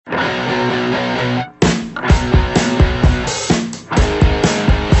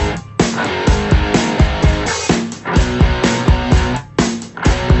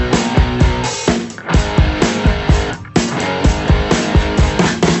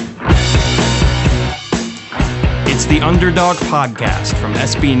the Underdog Podcast from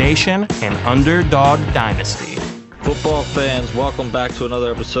SB Nation and Underdog Dynasty. Football fans, welcome back to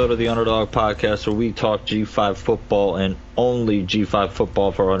another episode of the Underdog Podcast, where we talk G5 football and only G5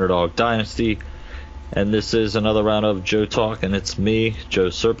 football for Underdog Dynasty. And this is another round of Joe Talk, and it's me, Joe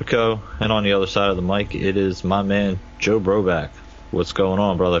Serpico, and on the other side of the mic, it is my man, Joe Broback. What's going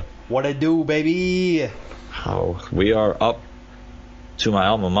on, brother? What I do, baby? We are up to my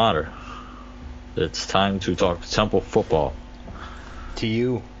alma mater. It's time to talk Temple football. To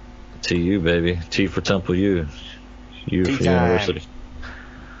you. To you, baby. T for Temple U. U for University.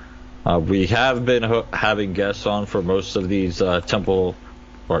 We have been having guests on for most of these team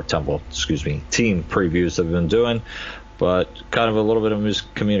previews that we've been doing, but kind of a little bit of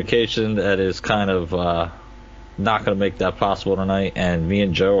miscommunication that is kind of not going to make that possible tonight, and me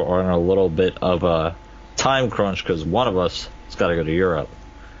and Joe are in a little bit of a time crunch because one of us has got to go to Europe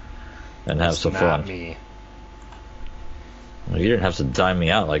and have some fun. Me. Well, you didn't have to dime me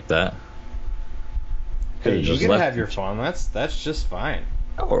out like that. Hey, you can have your fun. That's just fine.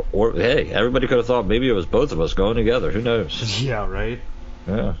 Or hey, everybody could have thought maybe it was both of us going together. Who knows? Yeah, right?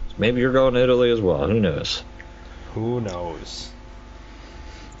 Yeah, maybe you're going to Italy as well. Who knows? Who knows?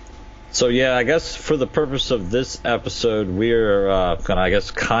 So yeah, I guess for the purpose of this episode, we're gonna,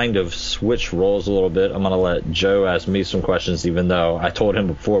 kind of switch roles a little bit. I'm gonna let Joe ask me some questions, even though I told him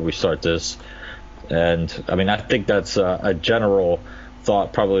before we start this. And I mean, I think that's a general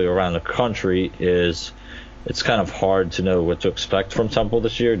thought probably around the country is it's kind of hard to know what to expect from Temple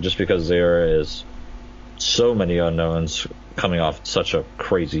this year, just because there is so many unknowns coming off such a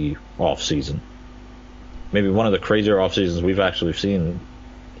crazy off season. Maybe one of the crazier off seasons we've actually seen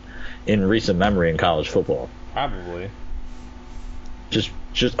in recent memory in college football. Probably. Just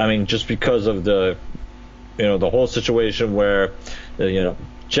because of the whole situation where,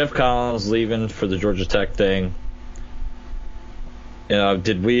 Jeff Collins leaving for the Georgia Tech thing.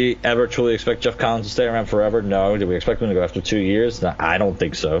 Did we ever truly expect Jeff Collins to stay around forever? No. Did we expect him to go after 2 years? No, I don't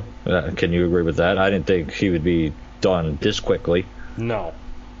think so. Can you agree with that? I didn't think he would be done this quickly. No.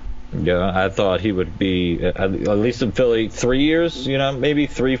 Yeah, I thought he would be at least in Philly 3 years, maybe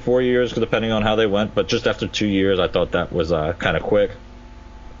 3-4 years, depending on how they went. But just after 2 years, I thought that was kind of quick.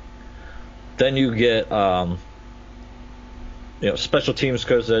 Then you get, special teams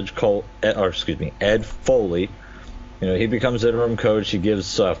coach Ed Foley. He becomes interim coach. He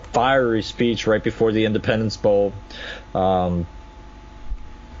gives a fiery speech right before the Independence Bowl. Doesn't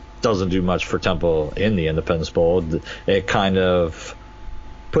do much for Temple in the Independence Bowl. It kind of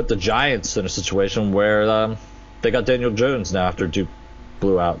put the Giants in a situation where they got Daniel Jones now after Duke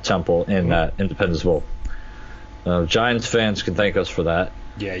blew out Temple in that Independence Bowl. Giants fans can thank us for that.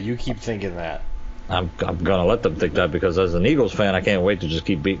 Yeah, you keep thinking that. I'm going to let them think that, because as an Eagles fan, I can't wait to just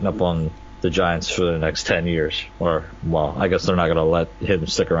keep beating up on the Giants for the next 10 years. Or, well, I guess they're not going to let him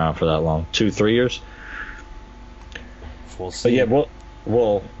stick around for that long. 2-3 years? We'll see. But yeah,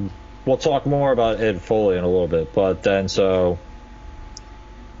 we'll talk more about Ed Foley in a little bit. But then, so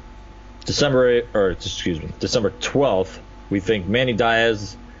December 12th, we think Manny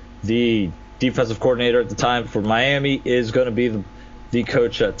Diaz, the defensive coordinator at the time for Miami, is going to be the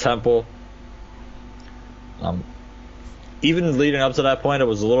coach at Temple. Even leading up to that point, it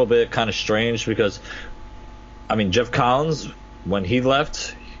was a little bit kind of strange because, Jeff Collins, when he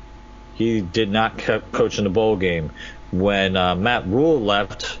left, he did not coach in the bowl game. When Matt Rule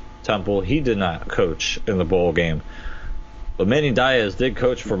left Temple, he did not coach in the bowl game. But Manny Diaz did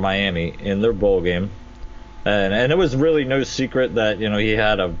coach for Miami in their bowl game. And it was really no secret that, he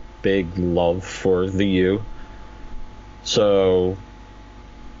had a big love for the U. So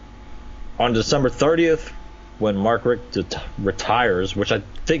on December 30th, when Mark Richt retires, which I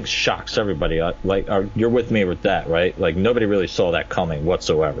think shocks everybody, you're with me with that, right? Like, nobody really saw that coming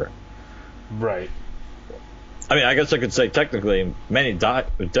whatsoever. Right. I guess I could say technically, Manny Diaz.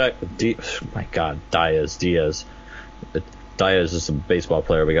 Diaz is a baseball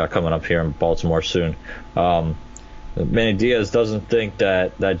player we got coming up here in Baltimore soon. Manny Diaz doesn't think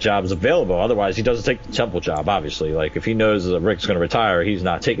that job's available. Otherwise, he doesn't take the Temple job, obviously. Like, if he knows that Rick's going to retire, he's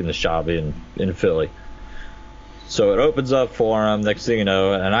not taking this job in Philly. So it opens up for him, next thing you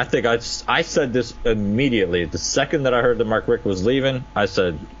know, and I think I said this immediately. The second that I heard that Mark Richt was leaving, I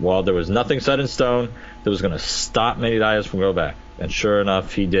said, well, there was nothing set in stone that was going to stop Manny Diaz from going back. And sure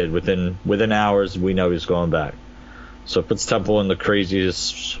enough, he did. Within hours, we know he's going back. So it puts Temple in the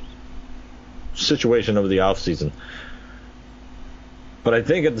craziest situation of the offseason. But I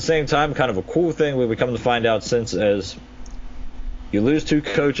think at the same time, kind of a cool thing we come to find out since is you lose two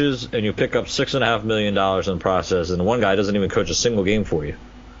coaches and you pick up $6.5 million in the process, and one guy doesn't even coach a single game for you.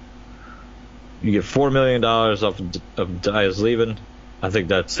 you get $4 million off of Diaz leaving. I think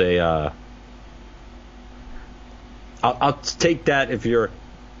that's a. I'll take that if you're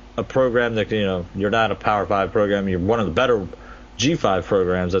a program that you're not a Power 5 program. You're one of the better G5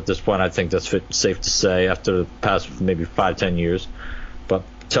 programs at this point. I think that's safe to say after the past maybe 5-10 years. But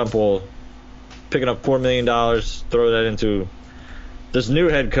Temple picking up $4 million, throw that into this new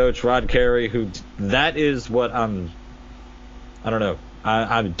head coach Rod Carey, who that is what I don't know.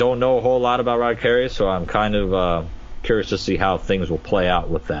 I don't know a whole lot about Rod Carey, so I'm kind of curious to see how things will play out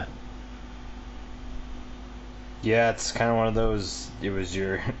with that. Yeah, it's kind of one of those. It was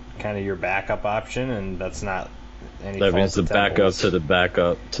your kind of your backup option, and that's not any. That means the backup to the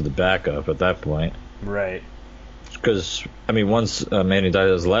backup to the backup at that point. Right. Because once Manny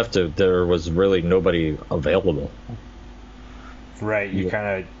Diaz left, there was really nobody available. Right. You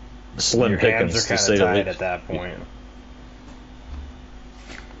kind of slim pickings are kind of tied at that point.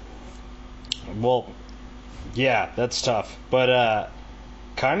 Well, yeah, that's tough. But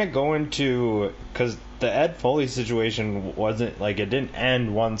kind of going to, because the Ed Foley situation wasn't like, it didn't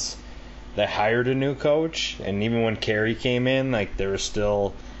end once they hired a new coach, and even when Carey came in, like there was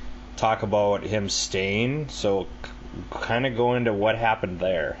still talk about him staying. So kind of go into what happened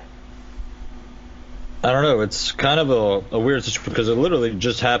there. I don't know. It's kind of a weird situation because it literally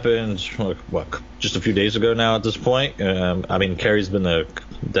just happened, just a few days ago now at this point. Carey's been the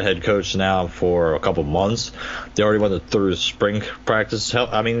head coach now for a couple months. They already went through spring practice.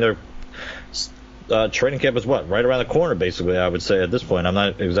 Their training camp is right around the corner, basically, I would say at this point. I'm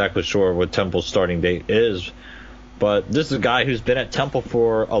not exactly sure what Temple's starting date is. But this is a guy who's been at Temple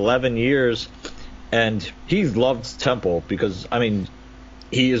for 11 years, and he loved Temple because,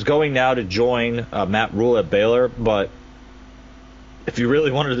 he is going now to join Matt Rule at Baylor, but if you really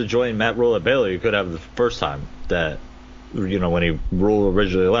wanted to join Matt Rule at Baylor, you could have the first time that, when Rule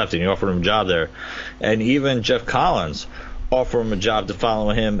originally left and you offered him a job there. And even Jeff Collins offered him a job to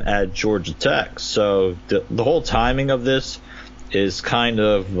follow him at Georgia Tech. So the whole timing of this is kind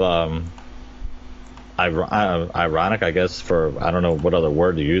of ironic, I guess, for I don't know what other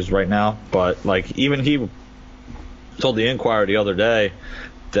word to use right now. But, even he told the Inquirer the other day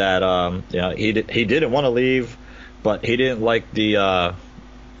that he didn't want to leave, but he didn't like the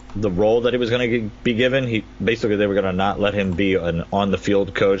role that he was going to be given. They were going to not let him be an on the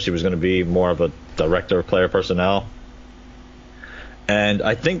field coach. He was going to be more of a director of player personnel. And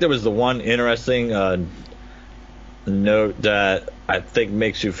I think there was the one interesting note that I think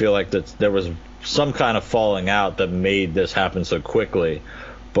makes you feel like that there was some kind of falling out that made this happen so quickly.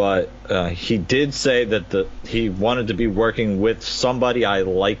 But he did say that he wanted to be working with somebody I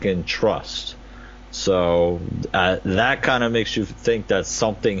like and trust. So that kind of makes you think that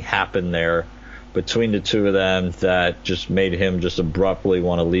something happened there between the two of them that just made him just abruptly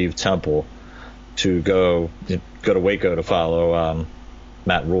want to leave Temple to go to Waco to follow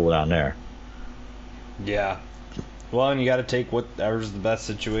Matt Rule down there. Yeah. Well, and you got to take whatever's the best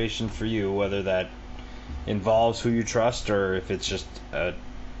situation for you, whether that involves who you trust or if it's just a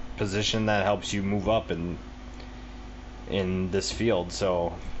position that helps you move up in this field.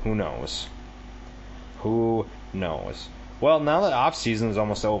 So who knows? Well, now that off season is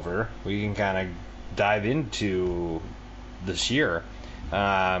almost over, we can kind of dive into this year.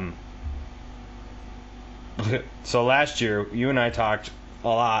 So last year, you and I talked a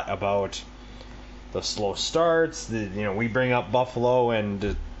lot about the slow starts. We bring up Buffalo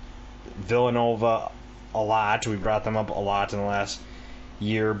and Villanova a lot. We brought them up a lot in the last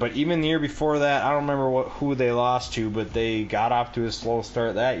year, but even the year before that, I don't remember who they lost to, but they got off to a slow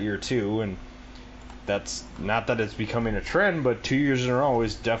start that year too, and that's not that it's becoming a trend, but 2 years in a row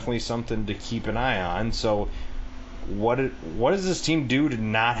is definitely something to keep an eye on. So what does this team do to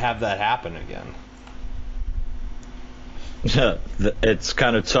not have that happen again? It's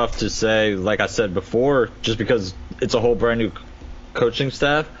kind of tough to say, like I said before, just because it's a whole brand new coaching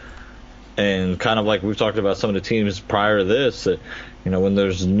staff, and kind of like we've talked about some of the teams prior to this, that when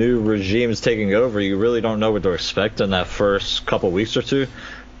there's new regimes taking over, you really don't know what to expect in that first couple weeks or two.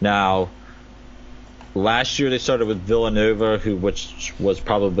 Now, last year they started with Villanova, which was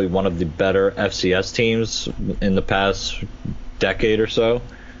probably one of the better FCS teams in the past decade or so.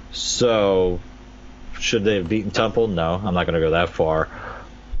 So, should they have beaten Temple? No, I'm not going to go that far.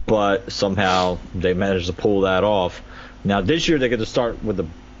 But somehow they managed to pull that off. Now, this year they get to start with a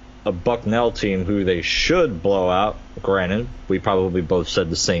Bucknell team who they should blow out. Granted, we probably both said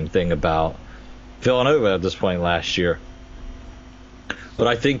the same thing about Villanova at this point last year. But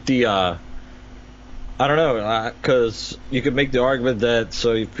I think I don't know, because you could make the argument that,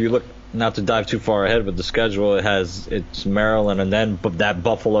 so if you look not to dive too far ahead with the schedule, it's Maryland and then that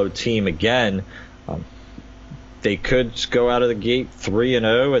Buffalo team again. They could go out of the gate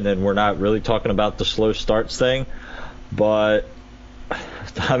 3-0, and then we're not really talking about the slow starts thing. But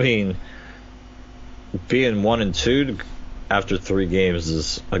I mean, being 1-2 after 3 games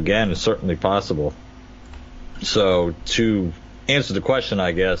is again certainly possible. So to answer the question,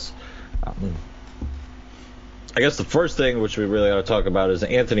 I guess the first thing which we really ought to talk about is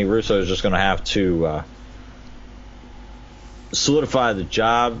Anthony Russo is just going to have to solidify the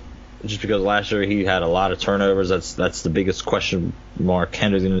job, just because last year he had a lot of turnovers. That's the biggest question mark.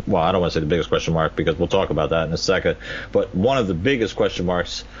 Well, I don't want to say the biggest question mark because we'll talk about that in a second. But one of the biggest question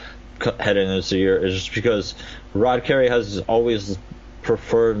marks heading into this year is just because Rod Carey has always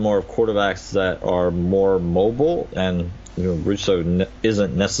preferred more quarterbacks that are more mobile, and Russo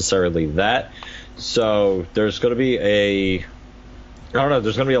isn't necessarily that. So there's going to be there's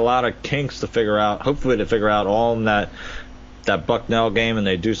going to be a lot of kinks to figure out. Hopefully to figure out all in that Bucknell game, and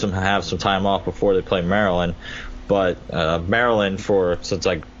they have some time off before they play Maryland. But Maryland, since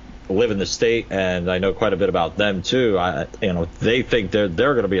I live in the state and I know quite a bit about them too, they think they're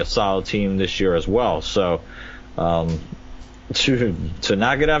going to be a solid team this year as well. So to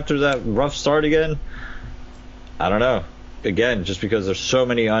not get after that rough start again, I don't know. Again, just because there's so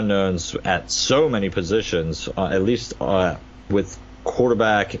many unknowns at so many positions, at least with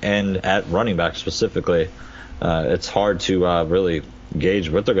quarterback and at running back specifically, it's hard to really gauge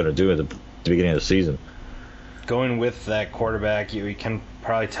what they're going to do at the beginning of the season. Going with that quarterback, we can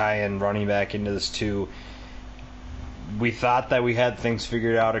probably tie in running back into this too. We thought that we had things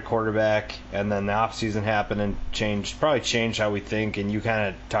figured out at quarterback, and then the offseason happened and changed how we think, and you kind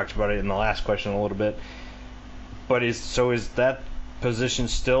of talked about it in the last question a little bit. But is that position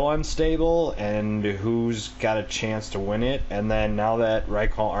still unstable, and who's got a chance to win it? And then now that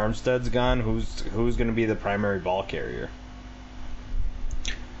Ryquell Armstead's gone, who's going to be the primary ball carrier?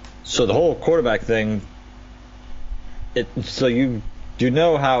 So the whole quarterback thing, you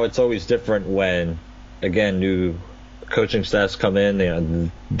know how it's always different when, again, new coaching staffs come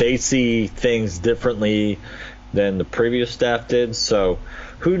in. They see things differently than the previous staff did. So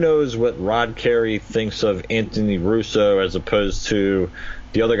who knows what Rod Carey thinks of Anthony Russo as opposed to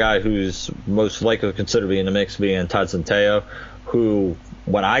the other guy who's most likely considered to be in the mix, being Todd Centeio, who,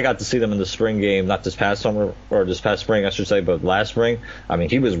 when I got to see them in the spring game, not this past summer, or this past spring, I should say, but last spring, I mean,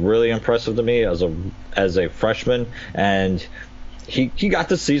 he was really impressive to me as a freshman, and he got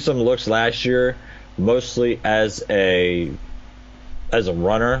to see some looks last year, mostly as a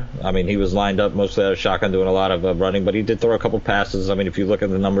runner. I mean, he was lined up mostly out of shotgun doing a lot of running, but he did throw a couple passes. I mean, if you look at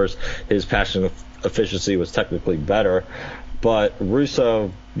the numbers, his passing efficiency was technically better. But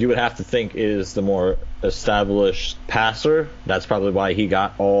Russo, you would have to think, is the more established passer. That's probably why he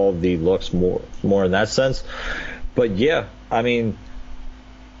got all the looks more in that sense. But yeah, I mean,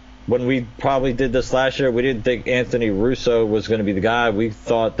 when we probably did this last year, we didn't think Anthony Russo was going to be the guy. We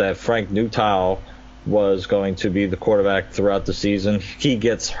thought that Frank Newtile was going to be the quarterback throughout the season. He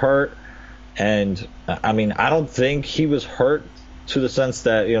gets hurt, and I mean, I don't think he was hurt to the sense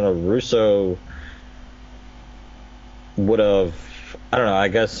that Russo would have, I don't know, I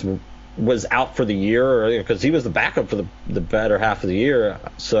guess was out for the year, because he was the backup for the better half of the year.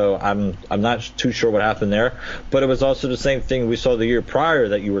 So I'm not too sure what happened there. But it was also the same thing we saw the year prior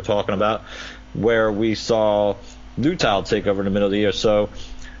that you were talking about, where we saw Newtile take over in the middle of the year. So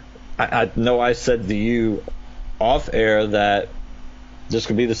I know I said to you off air that this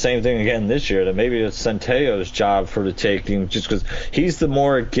could be the same thing again this year, that maybe it's Centeio's job for the taking, just because he's the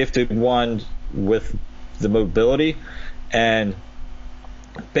more gifted one with the mobility. And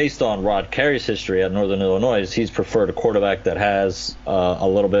based on Rod Carey's history at Northern Illinois, he's preferred a quarterback that has a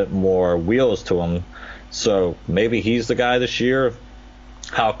little bit more wheels to him. So maybe he's the guy this year.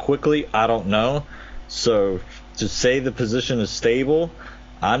 How quickly, I don't know. So to say the position is stable,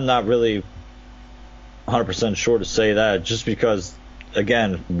 I'm not really 100% sure to say that, just because,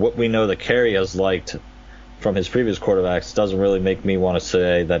 again, what we know that Carey has liked from his previous quarterbacks doesn't really make me want to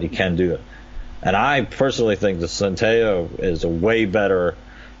say that he can do it. And I personally think that Centeio is a way better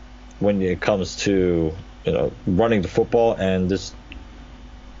when it comes to running the football, and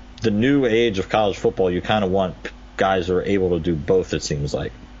the new age of college football, you kind of want guys who are able to do both, it seems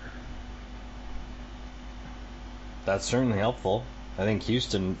like. That's certainly helpful. I think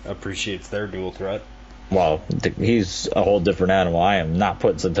Houston appreciates their dual threat. Well, he's a whole different animal. I am not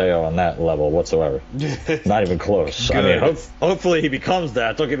putting Centeio on that level whatsoever. Not even close. Good. I mean, hopefully he becomes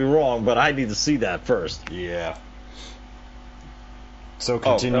that. Don't get me wrong, but I need to see that first. Yeah. So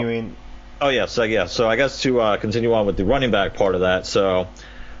continuing. So I guess to continue on with the running back part of that. So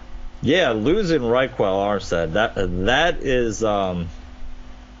Yeah, losing Reichwell Armstead, that is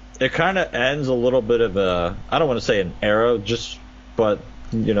it kind of ends a little bit of a, I don't want to say an era, but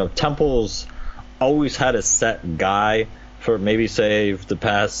Temple's always had a set guy for maybe say the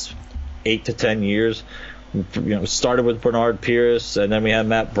past 8 to 10 years. Started with Bernard Pierce, and then we had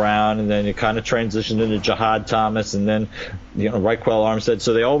Matt Brown, and then it kind of transitioned into Jihad Thomas, and then Reichwell Armstead.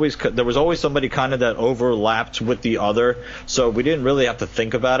 So there was always somebody kind of that overlapped with the other. So we didn't really have to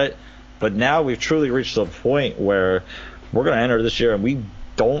think about it. But now we've truly reached a point where we're going to enter this year, and we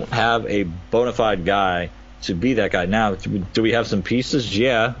don't have a bona fide guy to be that guy. Now, do we have some pieces?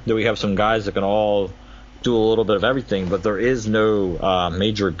 Yeah. Do we have some guys that can all do a little bit of everything? But there is no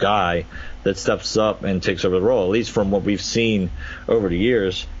major guy that steps up and takes over the role, at least from what we've seen over the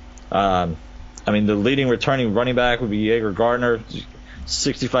years. The leading returning running back would be Jaeger Gardner,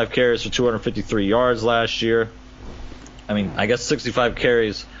 65 carries for 253 yards last year. I guess 65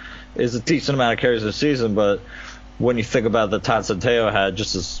 carries is a decent amount of carries this season, but when you think about the Todd Centeio had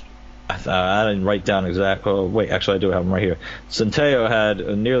just as I didn't write down exactly. Oh, wait, actually, I do have them right here. Centeio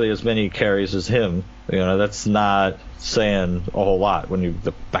had nearly as many carries as him. That's not saying a whole lot when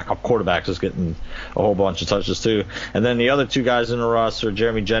the backup quarterback is getting a whole bunch of touches too. And then the other two guys in the roster,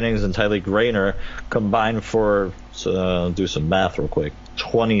 Jeremy Jennings and Tyleik Rainer, combined for do some math real quick.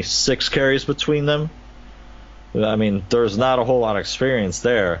 26 carries between them. There's not a whole lot of experience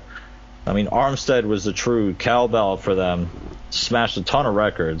there. Armstead was a true cowbell for them. Smashed a ton of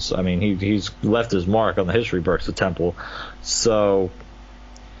records. He's left his mark on the history books at Temple. So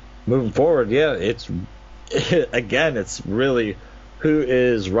moving forward, yeah, it's really who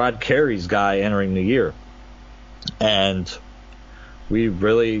is Rod Carey's guy entering the year. And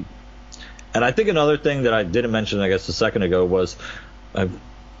I think another thing that I didn't mention, I guess, a second ago was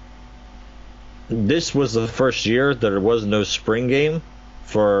this was the first year that there was no spring game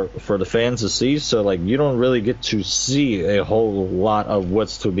for the fans to see, so you don't really get to see a whole lot of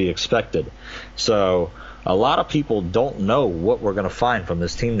what's to be expected. So a lot of people don't know what we're going to find from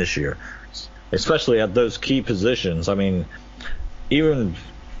this team this year, especially at those key positions. Even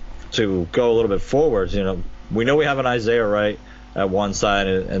to go a little bit forwards, we know we have an Isaiah Wright at one side,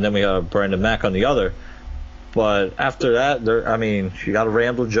 and then we have Brandon Mack on the other. But after that, you got a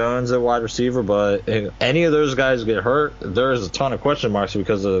Randall Jones at wide receiver, but if any of those guys get hurt, there's a ton of question marks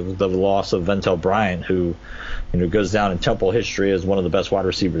because of the loss of Ventel Bryant, who goes down in Temple history as one of the best wide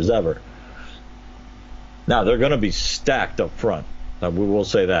receivers ever. Now, they're going to be stacked up front. We will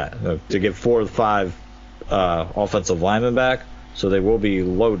say that. To get 4 or 5 offensive linemen back, so they will be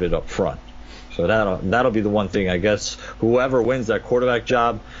loaded up front. So that'll be the one thing, I guess. Whoever wins that quarterback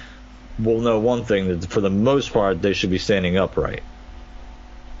job, we'll know one thing, that for the most part they should be standing upright.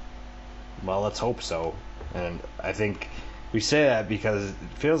 Well, let's hope so. And I think we say that because it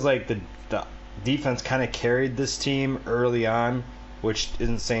feels like the defense kind of carried this team early on, which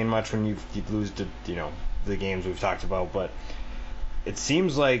isn't saying much when you lose to the games we've talked about, but it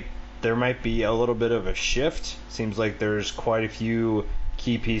seems like there might be a little bit of a shift. Seems like there's quite a few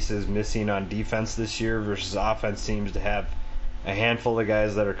key pieces missing on defense this year versus offense seems to have a handful of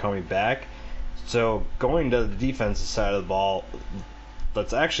guys that are coming back. So going to the defensive side of the ball,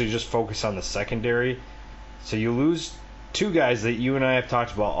 let's actually just focus on the secondary. So you lose 2 guys that you and I have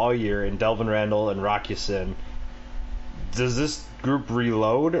talked about all year in Delvin Randall and Rock Ya-Sin. Does this group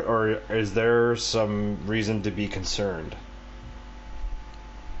reload, or is there some reason to be concerned?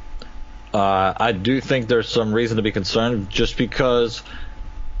 I do think there's some reason to be concerned, just because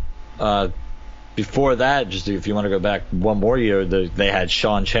before that, just if you want to go back one more year, they had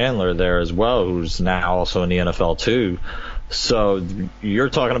Sean Chandler there as well, who's now also in the NFL too. So you're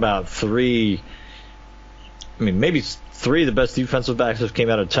talking about maybe 3 of the best defensive backs that came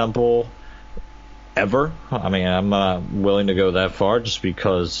out of Temple ever. I'm willing to go that far, just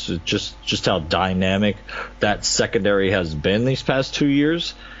because just how dynamic that secondary has been these past 2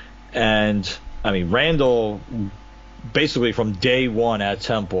 years. And Randall, basically from day one at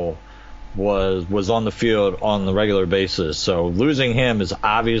Temple, was on the field on the regular basis. So losing him is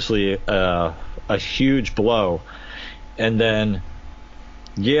obviously a huge blow. And then,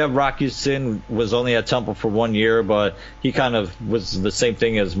 Rock Ya-Sin was only at Temple for 1 year, but he kind of was the same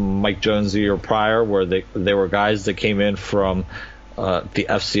thing as Mike Jones the year prior, where they were guys that came in from the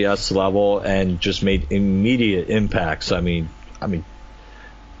FCS level and just made immediate impacts.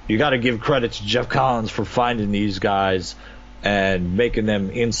 You got to give credit to Jeff Collins for finding these guys and making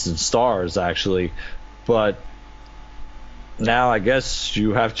them instant stars, actually. But now I guess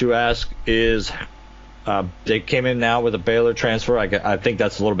you have to ask, they came in now with a Baylor transfer. I think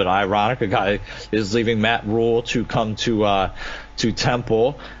that's a little bit ironic. A guy is leaving Matt Rule to come to to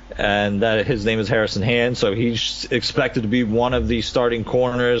Temple, and that his name is Harrison Hand. So he's expected to be one of the starting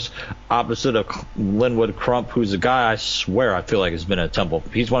corners opposite of Linwood Crump, who's a guy I swear I feel like has been at Temple.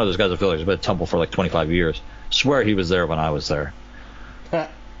 He's one of those guys I feel like has been at Temple for like 25 years. Swear he was there when I was there.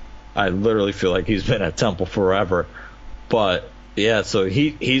 I literally feel like he's been at Temple forever. But yeah, so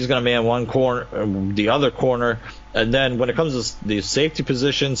he's going to man one corner, the other corner, and then when it comes to the safety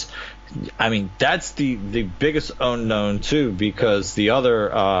positions, I mean, that's the biggest unknown too, because the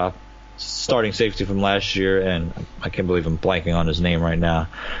other starting safety from last year, and I can't believe I'm blanking on his name right now,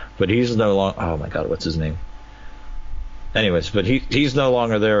 but he's no longer. Oh my God, what's his name? Anyways, but he's no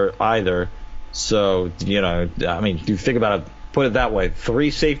longer there either. So I mean, you think about it. Put it that way: 3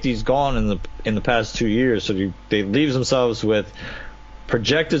 safeties gone in the past 2 years. So they leave themselves with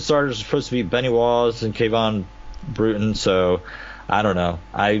projected starters supposed to be Benny Wallace and Kayvon Bruton. So I don't know.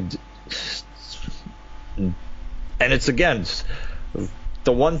 And it's again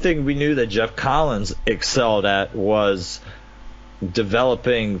the one thing we knew that Jeff Collins excelled at was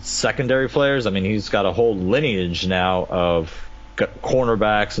developing secondary players. I mean, he's got a whole lineage now of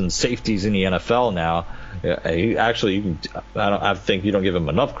cornerbacks and safeties in the NFL now. He actually, I think you don't give him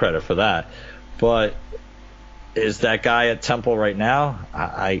enough credit for that. But is that guy at Temple right now?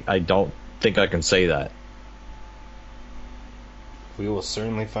 I don't think I can say that. We will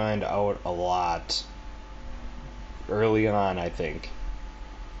certainly find out a lot early on, I think.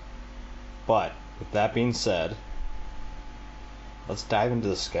 But with that being said, let's dive into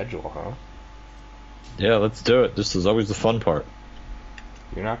the schedule, huh? Yeah, let's do it. This is always the fun part.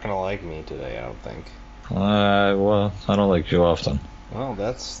 You're not going to like me today, I don't think. Well, I don't like you often. Well,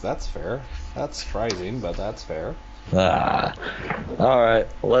 that's fair. That's surprising, but that's fair. All right,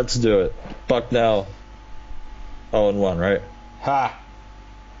 let's do it. Bucknell 0-1, right? Ha!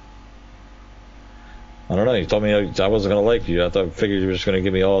 I don't know. You told me I wasn't going to like you. Figured you were just going to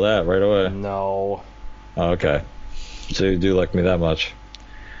give me all that right away. No. Oh, okay. So you do like me that much.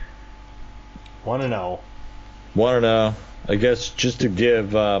 1-0. 1-0. I guess just to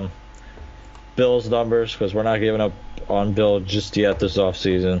give Bill's numbers, because we're not giving up on Bill just yet this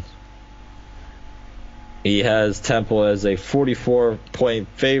offseason. He has Temple as a 44-point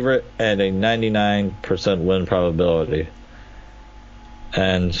favorite and a 99% win probability.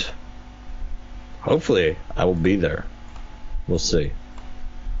 And hopefully I will be there. We'll see.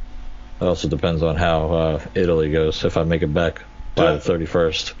 It also depends on how Italy goes, if I make it back by the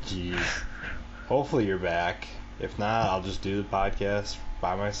 31st. Jeez. Hopefully you're back. If not, I'll just do the podcast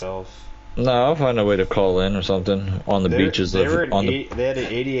by myself. No, I'll find a way to call in or something on the beaches. They had an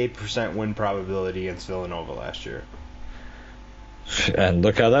 88% win probability against Villanova last year. And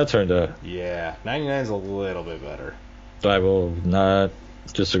look how that turned out. Yeah, 99 is a little bit better. I will not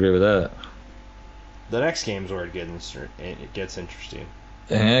disagree with that. The next game's where it gets interesting.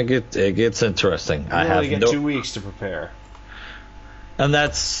 And it gets interesting. You only get 2 weeks to prepare. And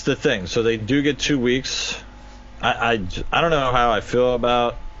that's the thing. So they do get 2 weeks. I don't know how I feel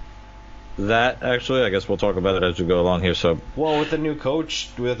about that, actually. I guess we'll talk about it as we go along here. So, well, with the new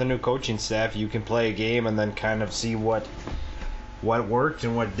coaching staff, you can play a game and then kind of see what worked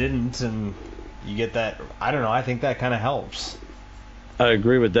and what didn't, and you get that. I don't know. I think that kind of helps. I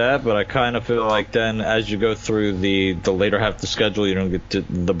agree with that, but I kind of feel like then as you go through the later half of the schedule, you don't get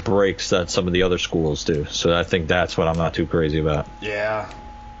the breaks that some of the other schools do. So I think that's what I'm not too crazy about. Yeah.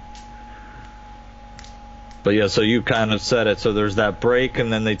 But yeah, so you kind of said it. So there's that break,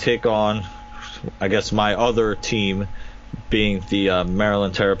 and then they take on, I guess, my other team, being the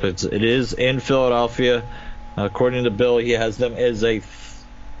Maryland Terrapins. It is in Philadelphia. According to Bill, he has them as they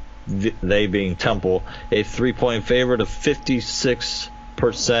being Temple, a 3-point favorite of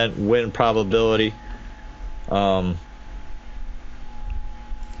 56% win probability. I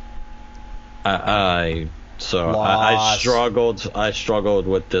struggled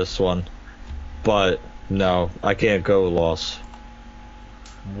with this one, but no, I can't go loss.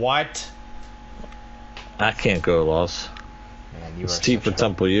 What? I can't go loss. Man, it's T for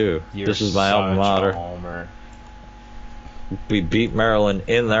Temple U. This is my alma mater. Homer. We beat Maryland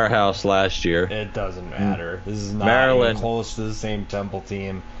in their house last year. It doesn't matter. This is not even close to the same Temple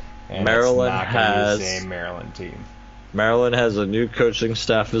team. And Maryland it's not has the same Maryland team. Maryland has a new coaching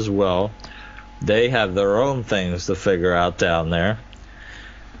staff as well. They have their own things to figure out down there.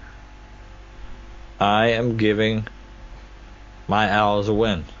 I am giving my Owls a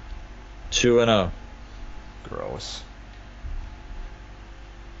win. 2-0. Gross.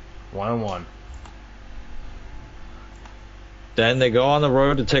 1-1. Then they go on the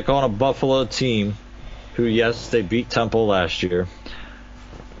road to take on a Buffalo team who, yes, they beat Temple last year.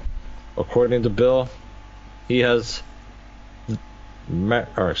 According to Bill, he has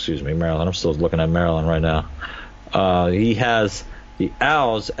Maryland. I'm still looking at Maryland right now. He has the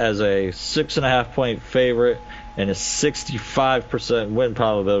Owls as a 6.5 point favorite and a 65% win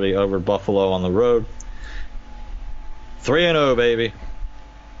probability over Buffalo on the road. 3-0, baby.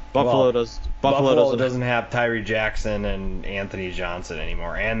 Buffalo doesn't have Tyree Jackson and Anthony Johnson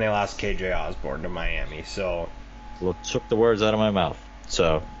anymore, and they lost KJ Osborne to Miami. So, well, took the words out of my mouth.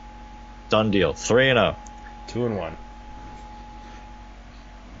 So, done deal. 3-0. 2-1.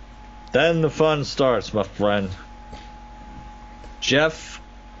 Then the fun starts, my friend. Jeff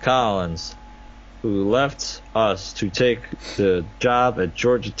Collins, who left us to take the job at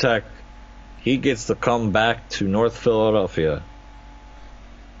Georgia Tech, he gets to come back to North Philadelphia.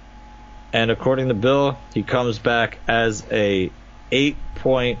 And according to Bill, he comes back as a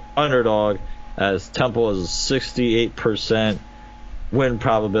 8-point underdog, as Temple is a 68% win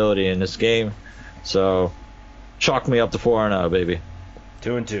probability in this game. So, chalk me up to 4-0, baby.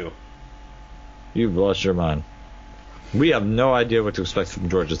 2-2. You've lost your mind. We have no idea what to expect from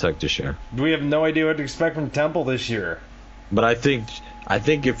Georgia Tech this year. We have no idea what to expect from Temple this year. But I think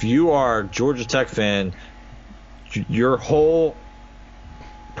if you are a Georgia Tech fan, your whole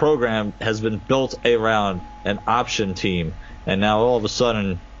program has been built around an option team, and now all of a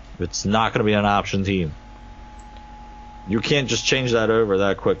sudden it's not going to be an option team. You can't just change that over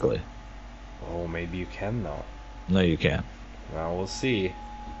that quickly. Oh, maybe you can though. No, you can't. Well, we'll see.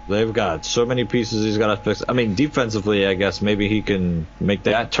 They've got so many pieces he's got to fix. I mean, defensively, I guess maybe he can make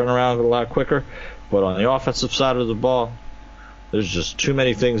that turn around a lot quicker. But on the offensive side of the ball, there's just too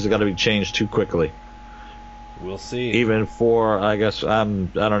many things that got to be changed too quickly. We'll see. Even for, I guess, I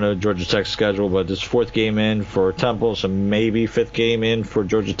don't know Georgia Tech's schedule, but this 4th game in for Temple, so maybe 5th game in for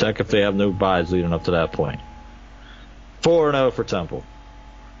Georgia Tech if they have no byes leading up to that point. 4-0 for Temple.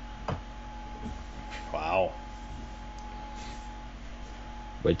 Wow.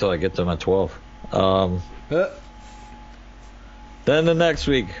 Wait till I get them at 12. Then the next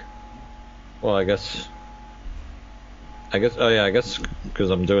week, well, I guess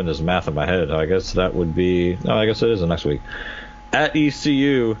because I'm doing this math in my head, I guess that would be, no, I guess it is the next week. At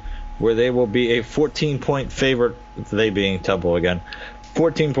ECU, where they will be a 14-point favorite, they being Temple again.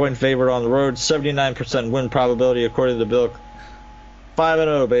 14-point favorite on the road, 79% win probability according to Bill.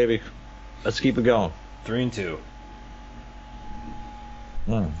 5-0, baby. Let's keep it going. 3-2.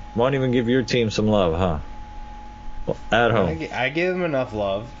 Won't even give your team some love, huh? Well, at home. I give them enough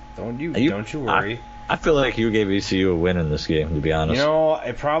love. Don't you worry. I feel like you gave ECU a win in this game, to be honest. You know,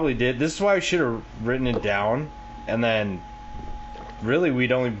 I probably did. This is why I should have written it down, and then really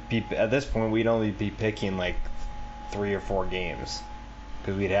at this point we'd only be picking like 3 or 4 games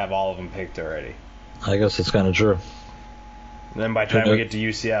because we'd have all of them picked already. I guess it's kind of true. And then by the time we get to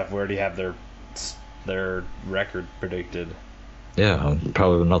UCF, we already have their record predicted. Yeah,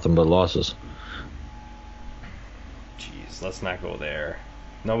 probably nothing but losses. Jeez, let's not go there.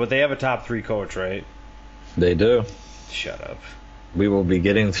 No, but they have a top 3 coach, right? They do. Shut up. We will be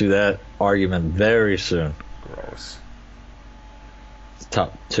getting to that argument very soon. Gross.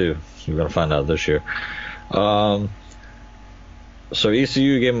 Top 2. You're going to find out this year. So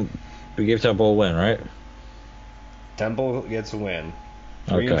ECU we gave Temple a win, right? Temple gets a win.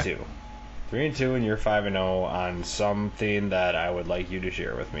 3-2. 3-2, and you're 5-0 on something that I would like you to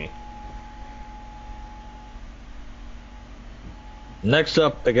share with me. Next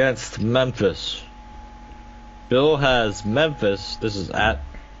up against Memphis. Bill has Memphis. This is at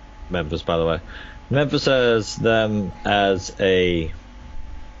Memphis, by the way. Memphis has them as a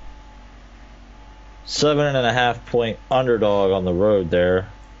 7.5 point underdog on the road there.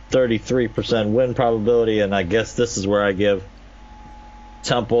 33% win probability, and I guess this is where I give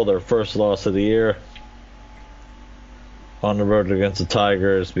Temple their first loss of the year on the road against the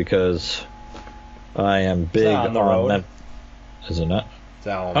Tigers because I am big on Memphis. Is it not? It's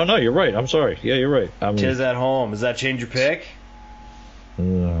at home. Oh, no, you're right. I'm sorry. Yeah, you're right. Tis at home. Does that change your pick?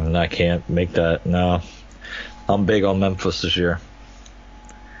 I can't make that. No. I'm big on Memphis this year.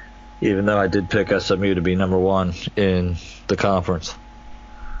 Even though I did pick SMU to be number 1 in the conference.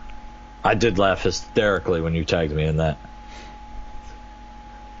 I did laugh hysterically when you tagged me in that.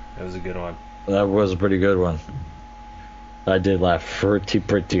 That was a good one. That was a pretty good one. I did laugh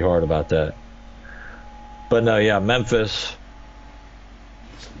pretty hard about that. But no, yeah, Memphis,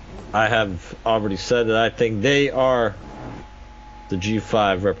 I have already said that I think they are the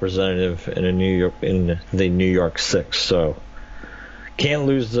G5 representative in the New York Six. So can't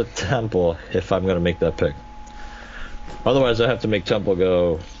lose the Temple if I'm going to make that pick. Otherwise, I have to make Temple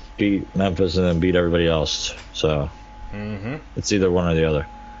go beat Memphis and then beat everybody else. So it's either one or the other.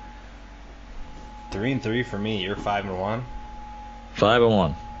 3-3 for me. You're 5-1.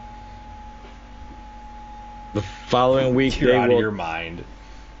 5-1. The following week, You're they out will. of your mind.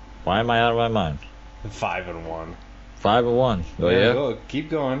 Why am I out of my mind? 5-1. 5-1. Oh yeah. Go, keep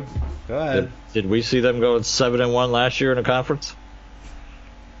going. Go ahead. Did we see them going 7-1 last year in a conference?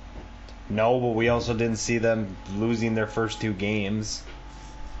 No, but we also didn't see them losing their first 2 games.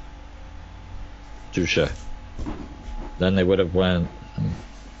 Touche. Then they would have went.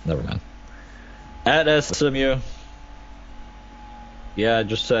 Never mind. At SMU. Yeah, I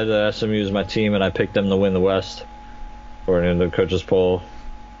just said SMU is my team, and I picked them to win the West, according to the coaches poll.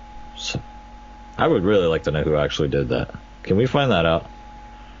 So, I would really like to know who actually did that. Can we find that out?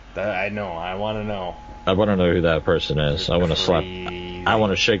 I know. I want to know. I want to know who that person is. I want to slap. I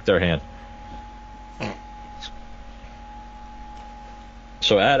want to shake their hand.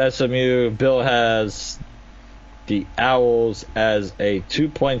 So at SMU, Bill has the Owls as a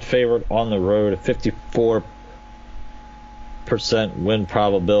 2-point favorite on the road, 54% win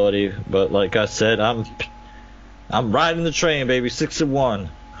probability. But like I said, I'm riding the train, baby. 6-1.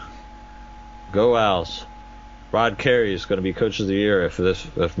 Go Owls. Rod Carey is going to be coach of the year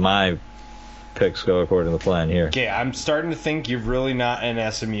if my picks go according to the plan here. Okay, I'm starting to think you're really not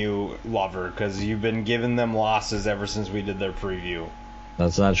an SMU lover because you've been giving them losses ever since we did their preview.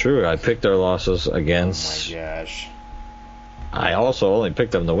 That's not true. I picked their losses against. Oh my gosh. I also only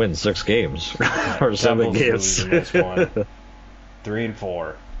picked them to win 6 games or 7 games. Losing this one.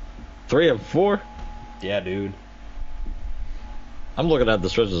 3-4. 3-4. Yeah, dude. I'm looking at the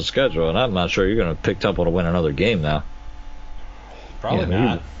stretch of the schedule, and I'm not sure you're going to pick Temple to win another game now. Probably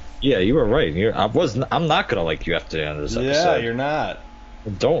not. You were right. I'm not going to like you after the end of this episode. Yeah, you're not. I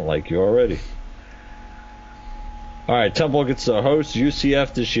don't like you already. All right, Temple gets to host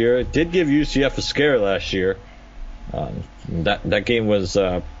UCF this year. It did give UCF a scare last year. That game was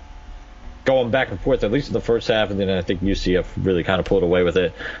going back and forth, at least in the first half, and then I think UCF really kind of pulled away with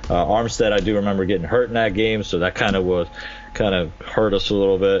it. Armstead, I do remember getting hurt in that game, so that kind of hurt us a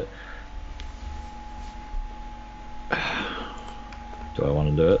little bit. Do I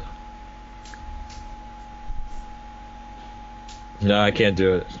want to do it? No, I can't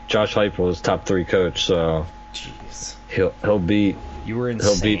do it. Josh Heupel is top 3 coach, so Jeez. he'll beat. You were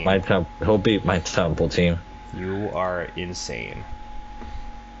insane. He'll beat my Temple team. You are insane.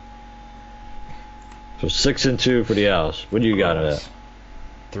 So 6-2 for the Owls. What do you got of that?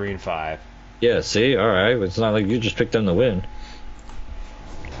 3-5. Yeah, see? All right. It's not like you just picked them to win.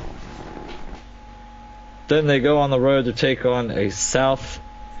 Then they go on the road to take on a South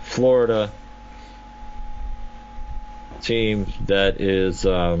Florida team that is,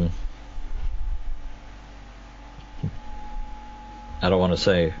 I don't want to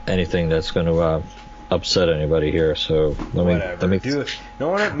say anything that's going to upset anybody here, so let me no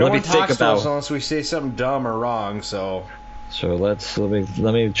one talks to us unless we say something dumb or wrong, so let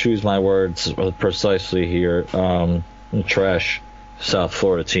me choose my words precisely here. Trash South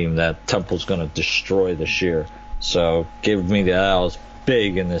Florida team that Temple's going to destroy this year, so give me the Owls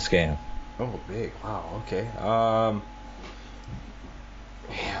big in this game. Oh, big. Wow, okay.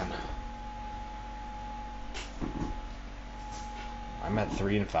 Man, I'm at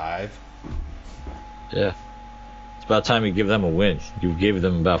 3-5. Yeah. It's about time you give them a win. You gave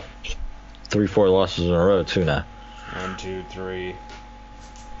them about 3-4 losses in a row, too, now. 1, 2, 3.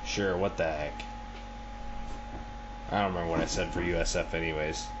 Sure, what the heck? I don't remember what I said for USF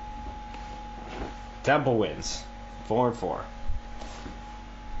anyways. Temple wins. 4-4.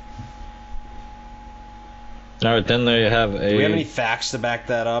 All right, then they have Do we have any facts to back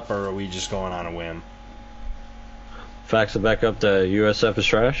that up, or are we just going on a whim? facts to back up that USF is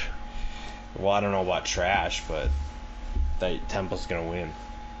trash? Well, I don't know about trash, but that Temple's going to win.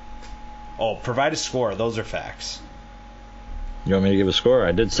 Oh, provide a score. Those are facts. You want me to give a score?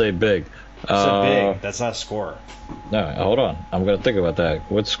 I did say big. I said big. That's not a score. No, hold on. I'm going to think about that.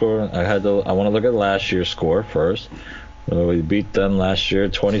 What score? I want to look at last year's score first. We beat them last year,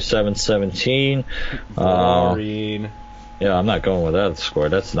 27-17. Yeah, I'm not going with that score.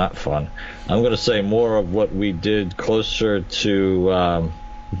 That's not fun. I'm going to say more of what we did closer to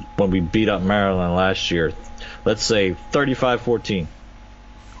when we beat up Maryland last year. Let's say 35-14.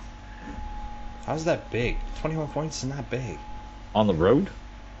 How's that big? 21 points is not big. On the road?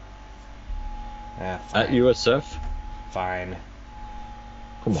 Fine. At USF? Fine.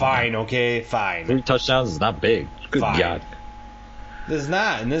 Come on. Fine, okay, fine. 3 touchdowns is not big. Good Fine. God. This is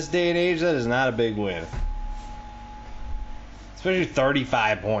not. In this day and age, that is not a big win. Especially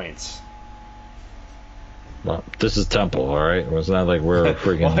 35 points. Well, this is Temple, all right? It's not like we're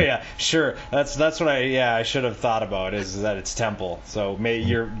freaking. Oh yeah, sure. That's what I should have thought about is that it's Temple. So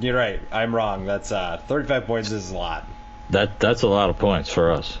you're right. I'm wrong. That's 35 points is a lot. That's a lot of points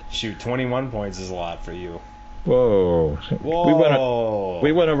for us. Shoot, 21 points is a lot for you. Whoa. Whoa.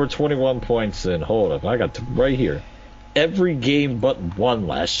 We went over 21 points and hold up. I got right here. Every game but one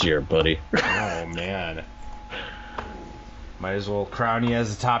last year, buddy. Oh, man. Might as well crown you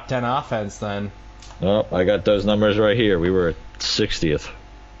as a top 10 offense then. Oh, I got those numbers right here. We were at 60th.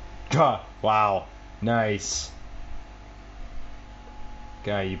 Wow. Nice.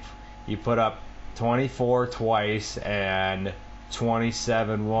 Guy, you put up 24 twice and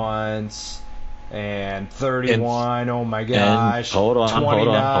 27 once and 31. Oh my gosh. Hold on.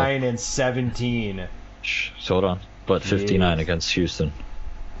 29 and 17. Shh, hold on. But 59 against Houston.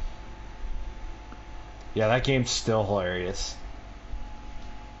 Yeah, that game's still hilarious.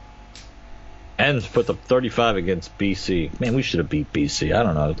 And put up 35 against BC. Man, we should have beat BC. I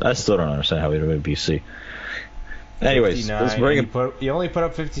don't know. I still don't understand how we would beat BC. Anyways, let's bring it. You only put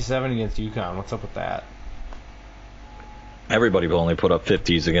up 57 against UConn. What's up with that? Everybody will only put up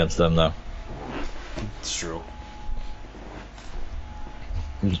 50s against them, though. It's true.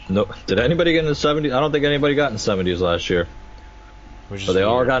 No, did anybody get in the 70s? I don't think anybody got in 70s last year. But they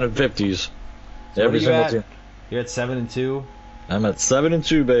all got in 50s. So every single team. You're at 7-2. I'm at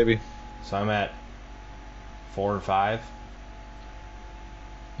 7-2, baby. So I'm at 4-5.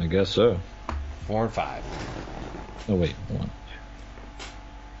 I guess so. 4-5. Oh wait, one.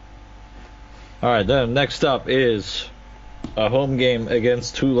 All right, then next up is a home game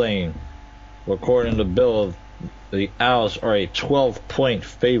against Tulane. According to Bill, the Owls are a 12-point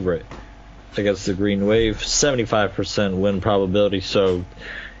favorite against the Green Wave, 75% win probability. So,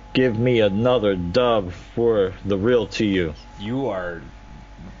 give me another dub for the real TU. You are,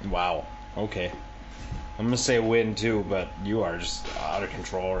 wow. Okay, I'm gonna say win too, but you are just out of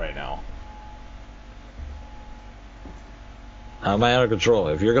control right now. How am I out of control?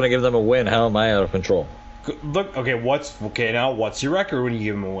 If you're gonna give them a win, how am I out of control? Look, okay, now what's your record when you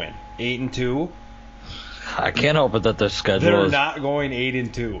give them a win? 8-2. I can't help it that their schedule They're is not going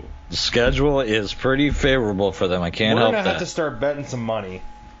 8-2. the schedule is pretty favorable for them. I can't We're help gonna that. have to start betting some money.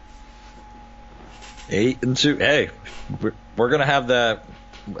 8-2. Hey, we're gonna have that.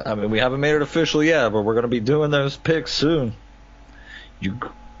 I mean, we haven't made it official yet, but we're gonna be doing those picks soon.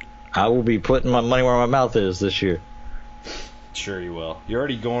 I will be putting my money where my mouth is this year. Sure you will. You're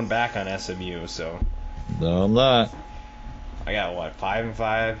already going back on SMU, so. No, I'm not. I got what,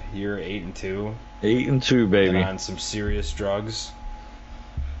 5-5. You're 8-2. 8-2, baby. And on some serious drugs.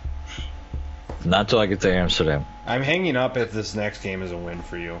 Not till I get to Amsterdam. I'm hanging up if this next game is a win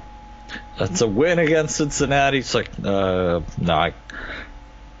for you. That's a win against Cincinnati. It's like, no.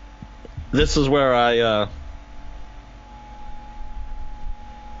 This is where I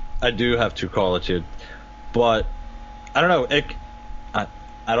do have to call it to, but I don't know.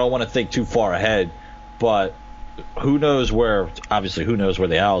 I don't want to think too far ahead, but who knows where? Obviously, who knows where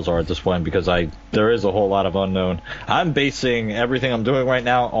the Owls are at this point? Because there is a whole lot of unknown. I'm basing everything I'm doing right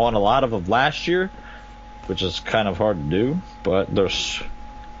now on a lot of last year, which is kind of hard to do. But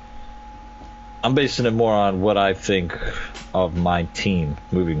I'm basing it more on what I think of my team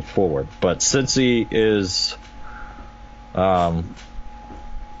moving forward. But Cincy is, we're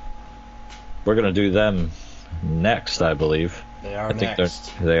gonna do them next, I believe. They are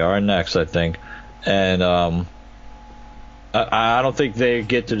next. They are next, I think. And I don't think they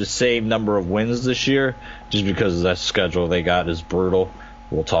get to the same number of wins this year, just because that schedule they got is brutal.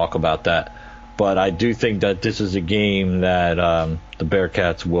 We'll talk about that. But I do think that this is a game that the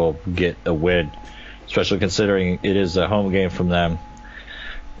Bearcats will get a win, especially considering it is a home game from them.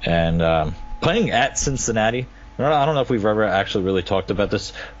 And playing at Cincinnati, I don't know if we've ever actually really talked about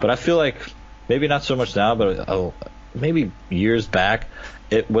this, but I feel like maybe not so much now, but maybe years back,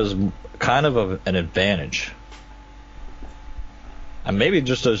 it was kind of an advantage. And maybe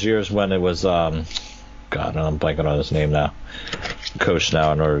just those years when it was, God, I'm blanking on his name now. Coach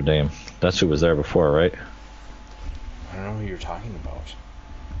now in Notre Dame. That's who was there before, right? I don't know who you're talking about.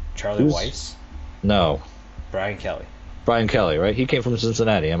 Charlie Weiss? No. Brian Kelly. Brian Kelly, right? He came from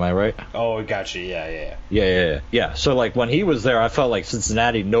Cincinnati, am I right? Oh, gotcha. Yeah. So, like, when he was there, I felt like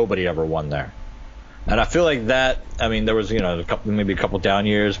Cincinnati, nobody ever won there. And I feel like that, I mean, there was, maybe a couple down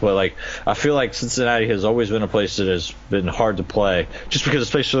years, but, like, I feel like Cincinnati has always been a place that has been hard to play. Just because,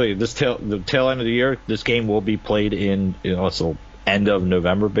 especially the tail end of the year, this game will be played in, it's the end of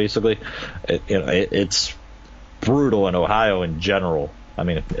November, basically. It's brutal in Ohio in general. I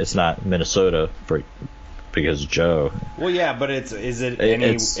mean, it's not Minnesota because Joe. Well, yeah, but is it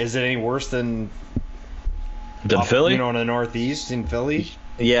any worse than Philly? In the Northeast in Philly?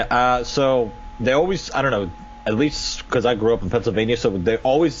 Yeah. So they always, I don't know, at least because I grew up in Pennsylvania, so they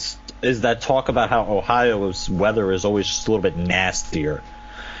always is that talk about how Ohio's weather is always just a little bit nastier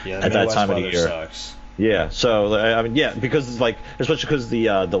Yeah, at that time of the weather year. sucks. Yeah, so I mean, yeah, because it's like, especially because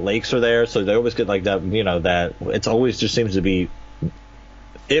the lakes are there, so they always get like that. You know, that it's always just seems to be,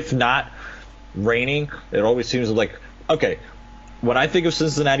 if not raining, it always seems like, okay. When I think of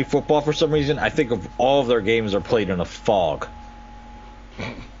Cincinnati football, for some reason, I think of all of their games are played in a fog.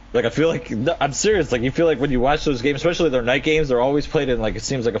 Like, I feel like, no, I'm serious. Like, you feel like when you watch those games, especially their night games, they're always played in like, it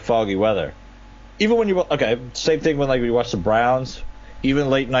seems like a foggy weather. Even when you, okay, same thing when like you watch the Browns. Even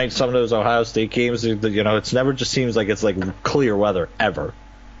late night, some of those Ohio State games, you know, it's never just seems like it's like clear weather ever.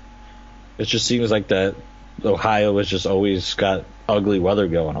 It just seems like that Ohio has just always got ugly weather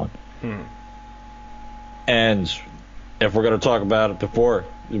going on. And if we're going to talk about it before,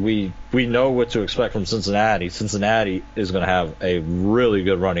 we know what to expect from Cincinnati. Cincinnati is going to have a really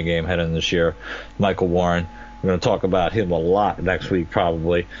good running game heading this year. Michael Warren, we're going to talk about him a lot next week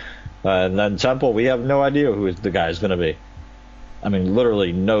probably. And then Temple, we have no idea who the guy is going to be. I mean,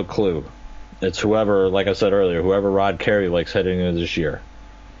 literally no clue. It's whoever, like I said earlier, whoever Rod Carey likes heading into this year.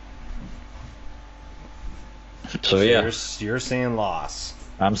 So yeah. You're saying loss.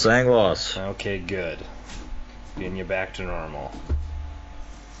 I'm saying loss. Okay, good. Getting you back to normal.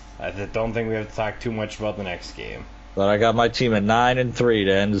 I don't think we have to talk too much about the next game. But I got my team at 9-3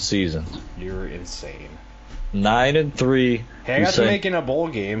 to end the season. You're insane. 9-3. Hey, I got to make in a bowl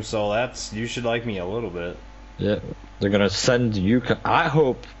game, so you should like me a little bit. Yeah, they're gonna send UConn. I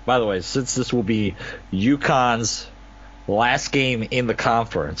hope, by the way, since this will be UConn's last game in the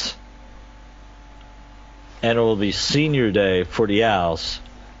conference, and it will be senior day for the Owls,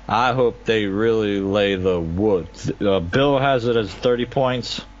 I hope they really lay the wood. Bill has it as 30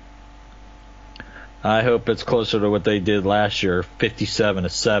 points. I hope it's closer to what they did last year,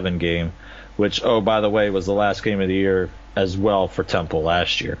 57-7 game, which, oh, by the way, was the last game of the year as well for Temple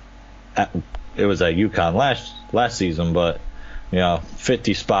last year. It was at UConn last season, but, you know,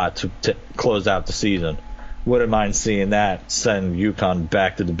 50 spots to close out the season. Wouldn't mind seeing that send UConn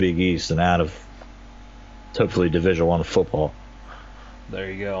back to the Big East and out of, hopefully, Division I football.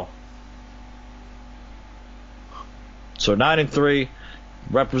 There you go. So 9-3,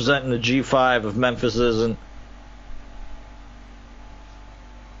 representing the G5 if Memphis isn't.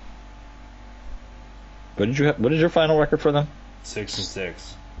 What is your final record for them?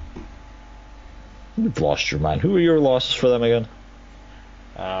 6-6. You've lost your mind. Who are your losses for them again?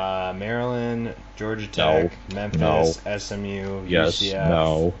 Maryland, Georgia Tech, Memphis, SMU, yes, UCF.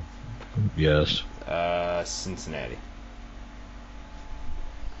 No. Yes. Cincinnati.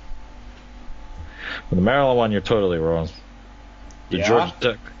 The Maryland one, you're totally wrong. The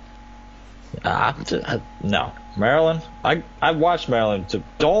Georgia Tech. No. Maryland? I watched Maryland.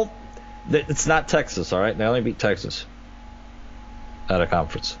 It's not Texas, all right? They only beat Texas at a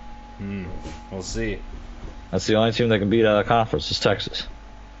conference. We'll see. That's the only team that can beat out of conference is Texas.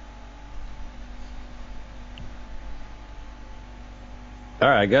 All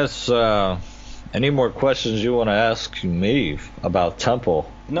right, I guess any more questions you want to ask me about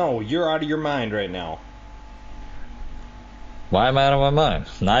Temple? No, you're out of your mind right now. Why am I out of my mind?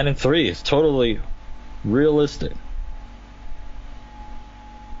 9-3 is totally realistic.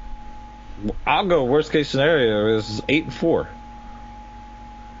 I'll go worst case scenario is 8-4.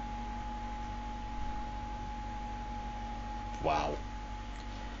 Wow.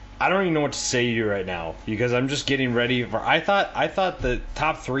 I don't even know what to say to you right now because I'm just getting ready for. I thought the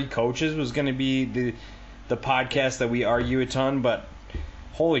top 3 coaches was going to be the podcast that we argue a ton, but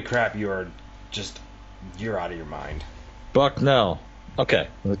holy crap, you're out of your mind. Bucknell. Okay,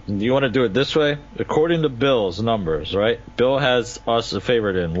 you want to do it this way? According to Bill's numbers, right? Bill has us a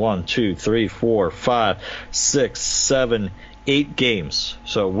favorite in 1, 2, 3, 4, 5, 6, 7, 8 games.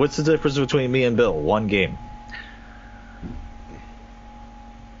 So what's the difference between me and Bill? 1 game.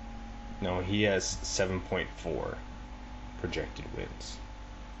 No, he has 7.4 projected wins.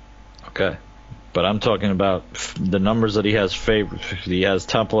 Okay. But I'm talking about the numbers that he has he has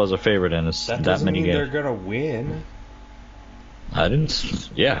Temple as a favorite in is that that many mean games. They're gonna win. I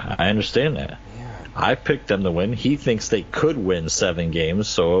understand that. Yeah. I picked them to win. He thinks they could win 7 games.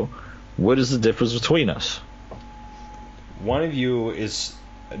 So, what is the difference between us? One of you is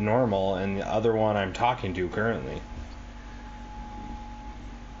normal, and the other one I'm talking to currently.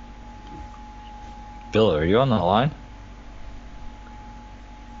 Bill, are you on the line?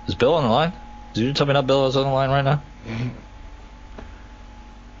 Is Bill on the line? Did you tell me that Bill is on the line right now?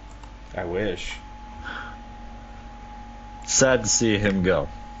 I wish. Sad to see him go.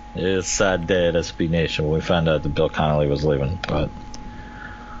 It is a sad day at SB Nation when we found out that Bill Connolly was leaving, but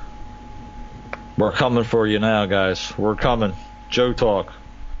we're coming for you now, guys. We're coming. Joe Talk.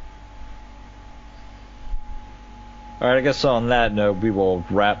 All right, I guess on that note, we will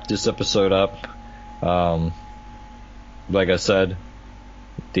wrap this episode up. Like I said,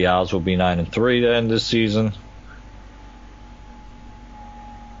 the Owls will be 9-3 to end this season.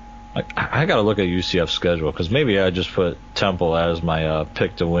 I got to look at UCF's schedule because maybe I just put Temple as my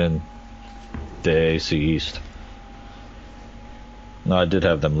pick to win the AAC East. No, I did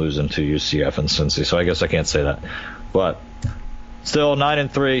have them losing to UCF and Cincy, so I guess I can't say that. But still,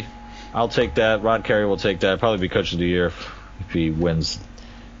 9-3. I'll take that. Rod Carey will take that. Probably be Coach of the Year if he wins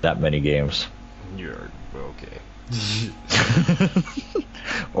that many games. You're okay.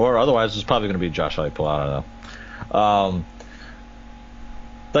 Or otherwise, it's probably going to be Josh Heupel. I don't know.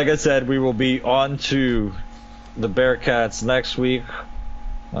 Like I said, we will be on to the Bearcats next week.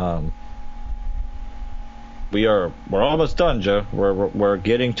 We're almost done, Joe. We're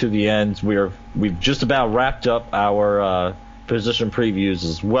getting to the end. We've just about wrapped up our position previews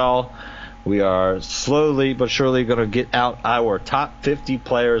as well. We are slowly but surely going to get out our top 50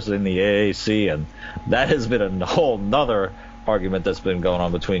 players in the AAC, and that has been a whole nother argument that's been going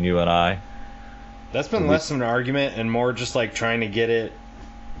on between you and I. That's been less of an argument and more just like trying to get it.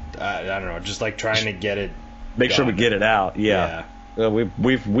 I don't know, just like trying to get it. Make sure we get it out. Yeah.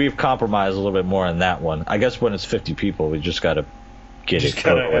 We've compromised a little bit more on that one. I guess when it's 50 people, we just got to get it.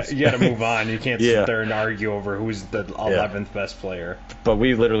 You got to move on. You can't sit there and argue over who's the 11th best player. But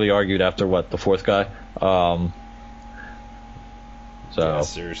we literally argued after the fourth guy.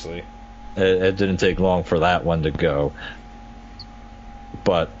 Seriously, it didn't take long for that one to go.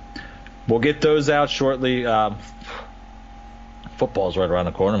 But we'll get those out shortly. Football's right around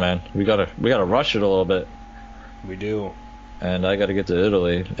the corner, man. We gotta rush it a little bit. We do. And I gotta get to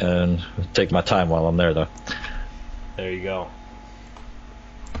Italy and take my time while I'm there, though. There you go.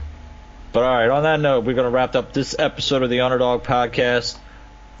 But all right, on that note, we're gonna wrap up this episode of the Underdog Podcast.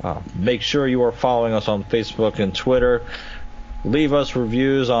 Make sure you are following us on Facebook and Twitter. Leave us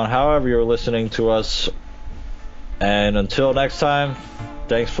reviews on however you're listening to us. And until next time,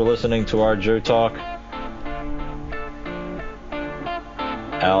 thanks for listening to our Joe Talk.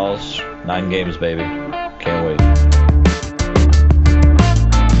 Owls, 9 games, baby. Can't wait.